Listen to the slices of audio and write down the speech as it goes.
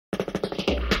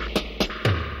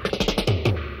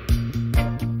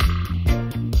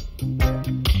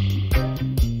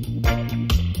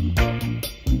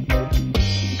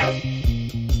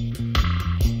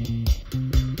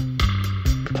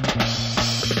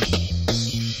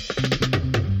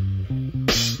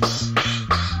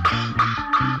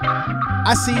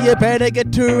I see you better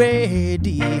get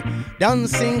ready. Down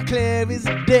Sinclair is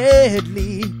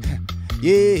deadly.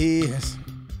 Yes.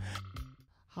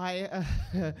 Hi,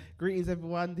 greetings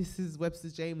everyone. This is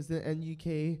Webster James Linton,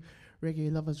 UK Reggae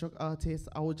Lovers Rock artist.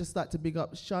 I would just like to big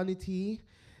up Shani T,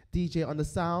 DJ on the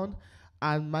sound,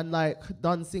 and man like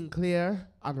Don Sinclair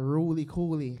and Roly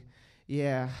Cooley.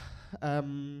 Yeah.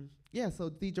 Yeah, so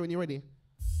DJ, when you're ready.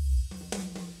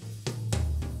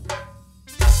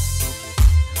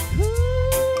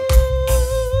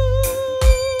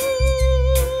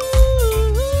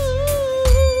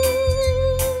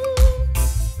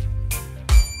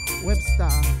 Webster.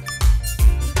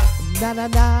 Na na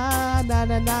na na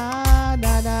na na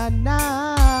na na na.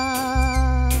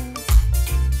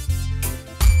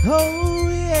 Oh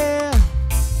yeah.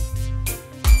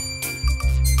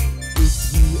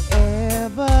 If you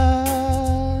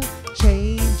ever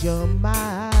change your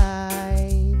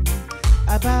mind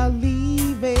about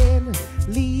leaving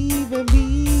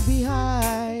me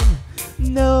behind,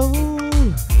 no,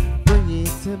 bring it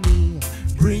to me.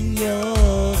 Bring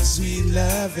your sweet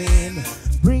loving.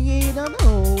 Bring it on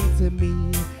home to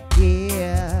me.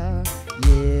 Yeah,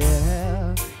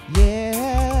 yeah,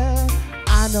 yeah.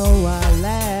 I know I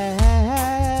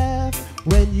laughed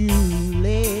when you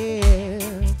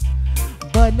left,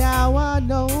 but now I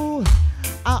know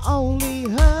I only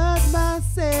hurt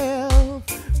myself.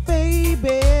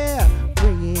 Baby,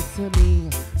 bring it to me.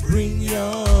 Bring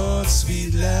your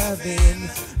sweet loving.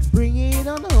 Bring it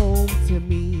on home to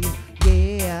me.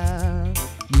 Yeah,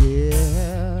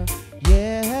 yeah,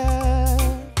 yeah.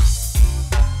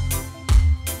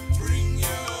 Bring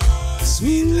your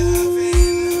sweet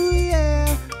loving.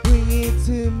 Yeah, bring it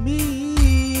to me.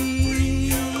 Bring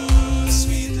your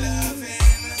sweet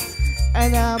loving.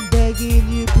 And I'm begging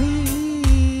you,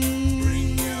 please.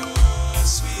 Bring your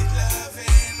sweet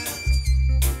loving.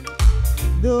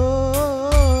 No.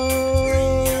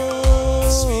 Bring your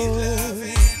sweet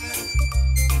loving.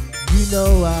 You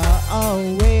know I'll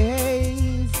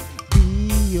always be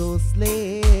your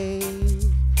slave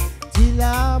till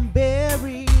I'm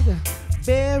buried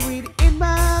in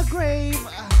my grave.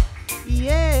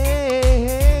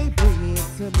 Yeah, bring it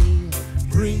to me.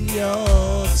 Bring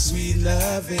your sweet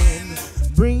loving.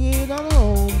 Bring it on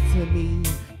home to me.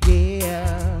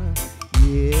 Yeah,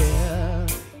 yeah,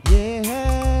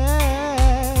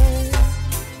 yeah.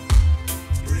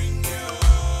 Bring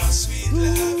your sweet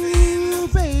loving. Ooh,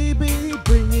 baby,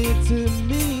 bring it to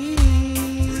me.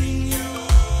 Bring your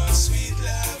sweet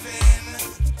loving.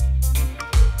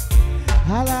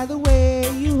 I like the way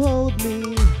you hold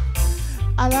me.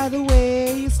 I like the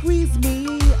way you squeeze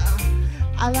me.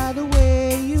 I like the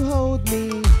way you hold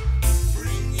me.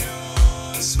 Bring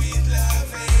your sweet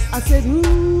loving. I said,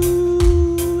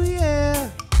 ooh, yeah.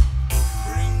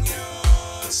 Bring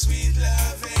your sweet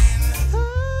loving.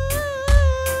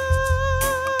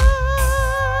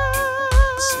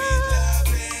 Sweet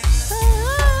loving.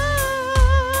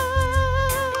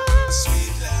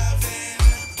 Sweet loving. Sweet loving.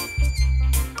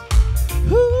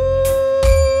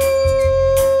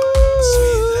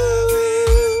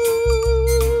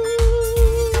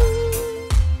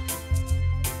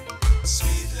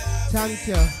 Sweet loving. Thank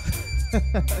you.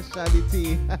 Shadi T.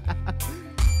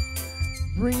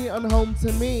 Bring it on home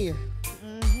to me.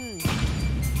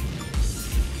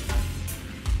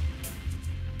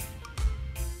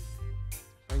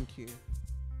 Thank you.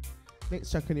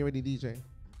 Next track, when you're ready, DJ.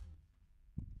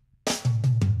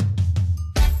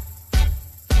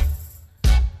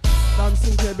 Don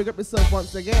Sinclair, big up yourself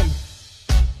once again.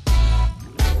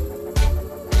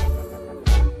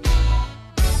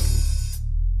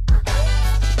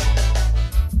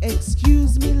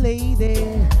 Excuse me, lady,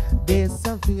 there's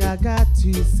something I got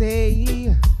to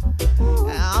say.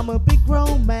 I'm a big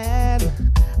grown man,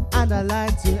 and I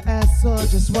like to ask for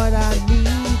just what I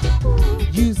need.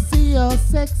 You see your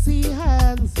sexy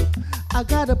hands, I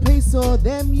got a place for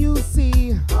them, you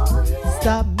see.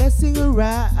 Stop messing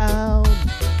around,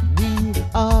 we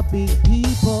are big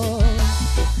people.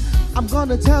 I'm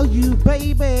gonna tell you,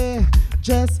 baby,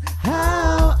 just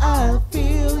how I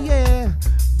feel, yeah.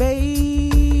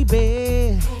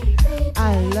 Baby,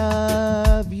 I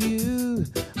love you,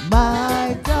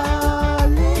 my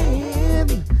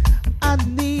darling. I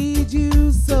need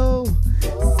you so.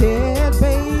 Said,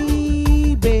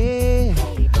 baby,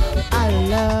 I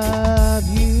love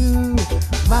you,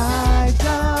 my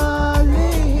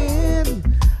darling.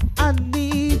 I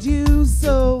need you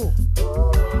so.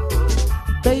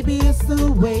 Baby, it's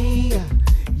the way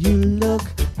you look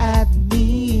at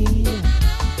me.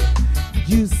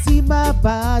 You see my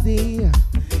body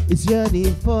is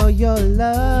yearning for your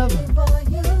love.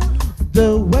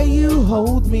 The way you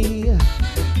hold me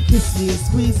Kiss me and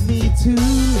squeeze me too.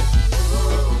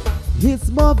 It's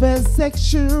more than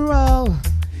sexual,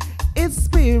 it's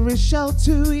spiritual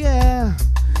too, yeah.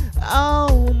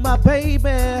 Oh, my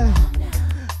baby.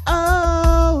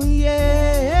 Oh,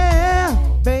 yeah,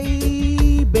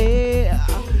 baby.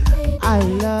 I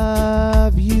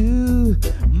love you,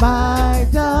 my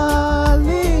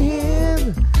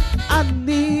darling. I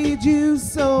need you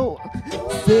so.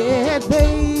 Said,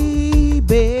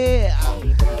 baby,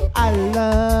 I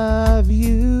love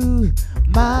you,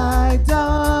 my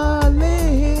darling.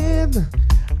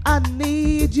 I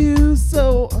need you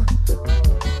so.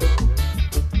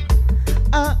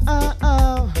 I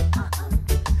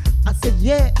said,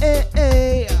 yeah.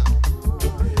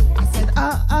 I said,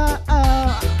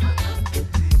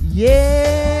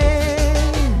 yeah.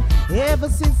 Ever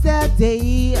since that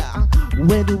day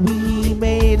when we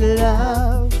made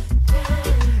love,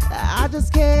 I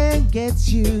just can't get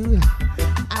you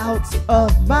out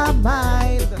of my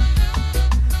mind.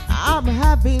 I'm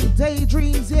having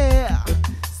daydreams, yeah,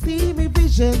 steamy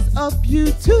visions of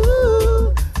you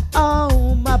too.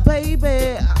 Oh, my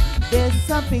baby, there's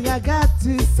something I got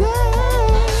to say.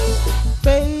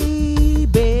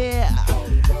 Baby,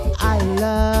 I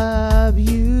love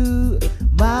you,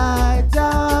 my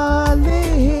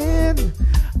darling.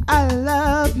 I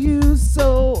love you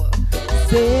so.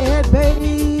 Say,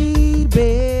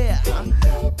 baby,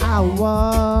 I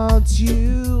want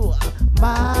you,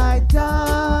 my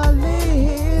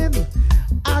darling.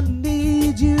 I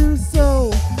need you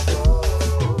so.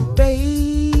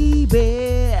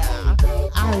 Baby,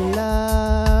 I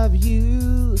love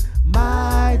you,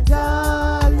 my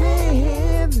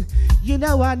darling. You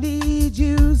know I need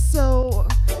you so.